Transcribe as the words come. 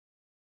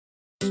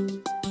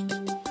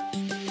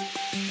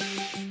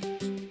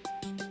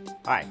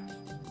Hi,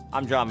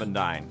 I'm John Van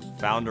Dyne,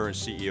 founder and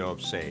CEO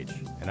of Sage,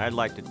 and I'd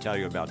like to tell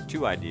you about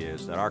two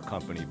ideas that our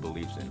company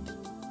believes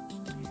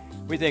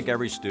in. We think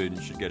every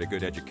student should get a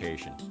good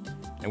education,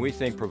 and we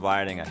think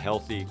providing a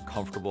healthy,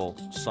 comfortable,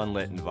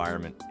 sunlit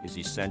environment is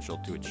essential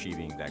to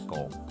achieving that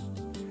goal.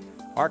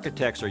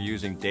 Architects are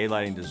using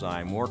daylighting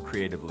design more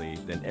creatively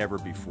than ever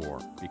before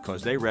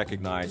because they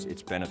recognize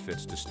its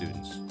benefits to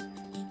students.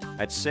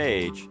 At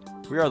Sage,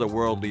 we are the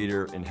world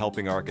leader in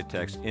helping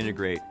architects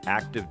integrate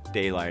active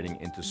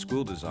daylighting into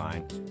school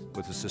design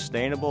with a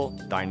sustainable,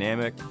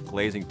 dynamic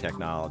glazing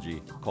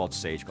technology called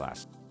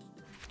SageGlass.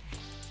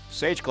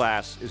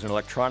 SageGlass is an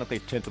electronically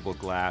tintable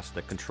glass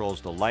that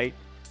controls the light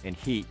and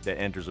heat that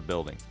enters a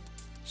building.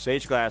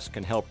 SageGlass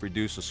can help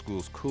reduce a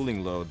school's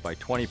cooling load by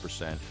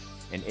 20%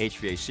 and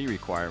HVAC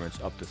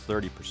requirements up to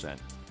 30%.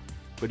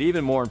 But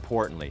even more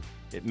importantly,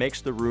 it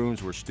makes the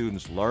rooms where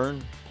students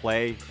learn,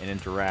 play, and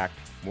interact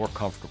more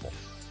comfortable.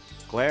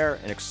 Glare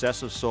and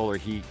excessive solar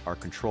heat are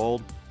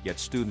controlled, yet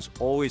students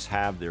always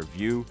have their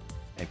view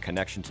and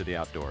connection to the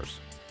outdoors.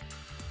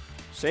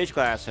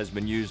 SageGlass has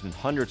been used in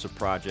hundreds of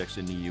projects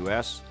in the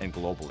US and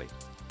globally.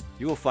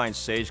 You will find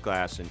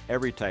SageGlass in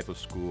every type of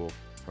school,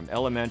 from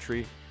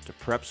elementary to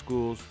prep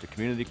schools to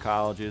community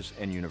colleges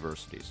and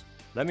universities.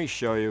 Let me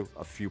show you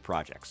a few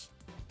projects.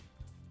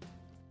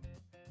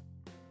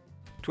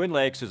 Twin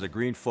Lakes is a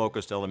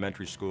green-focused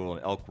elementary school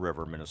in Elk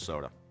River,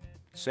 Minnesota.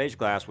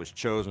 SageGlass was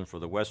chosen for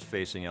the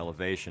west-facing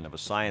elevation of a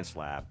science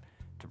lab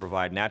to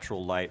provide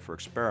natural light for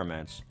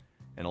experiments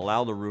and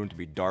allow the room to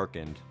be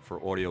darkened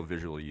for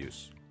audio-visual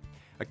use.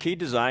 A key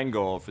design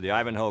goal for the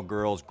Ivanhoe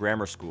Girls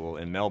Grammar School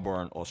in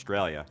Melbourne,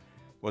 Australia,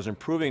 was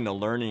improving the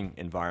learning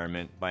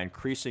environment by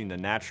increasing the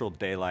natural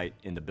daylight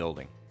in the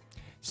building.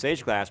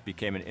 SageGlass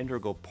became an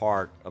integral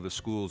part of the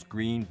school's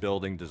green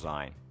building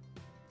design.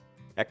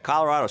 At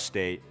Colorado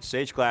State,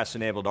 SageGlass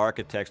enabled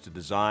architects to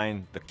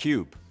design the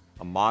Cube,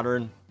 a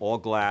modern,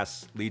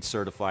 all-glass,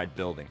 LEED-certified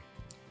building.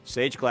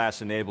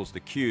 SageGlass enables the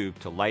Cube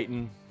to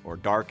lighten or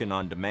darken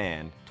on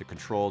demand to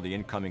control the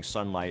incoming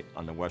sunlight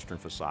on the western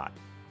facade.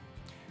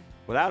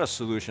 Without a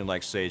solution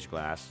like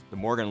SageGlass, the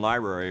Morgan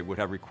Library would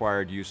have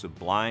required use of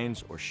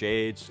blinds or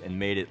shades and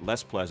made it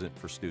less pleasant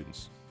for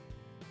students.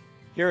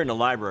 Here in the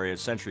library at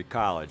Century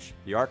College,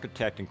 the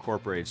architect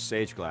incorporated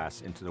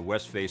SageGlass into the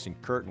west-facing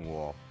curtain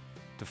wall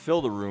to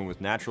fill the room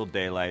with natural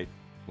daylight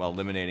while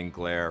eliminating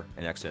glare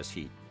and excess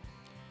heat.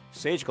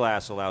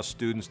 SageGlass allows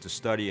students to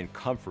study in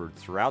comfort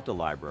throughout the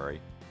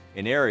library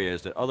in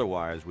areas that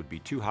otherwise would be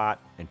too hot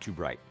and too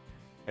bright.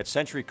 At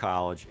Century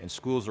College and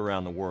schools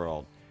around the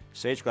world,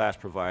 SageGlass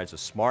provides a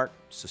smart,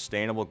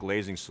 sustainable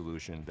glazing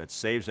solution that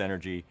saves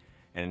energy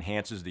and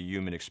enhances the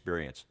human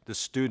experience, the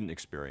student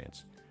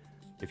experience.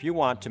 If you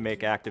want to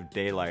make active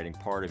daylighting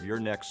part of your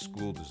next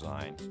school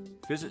design,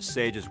 visit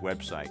Sage's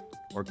website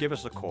or give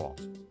us a call.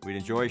 We'd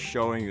enjoy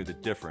showing you the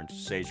difference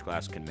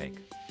SageGlass can make.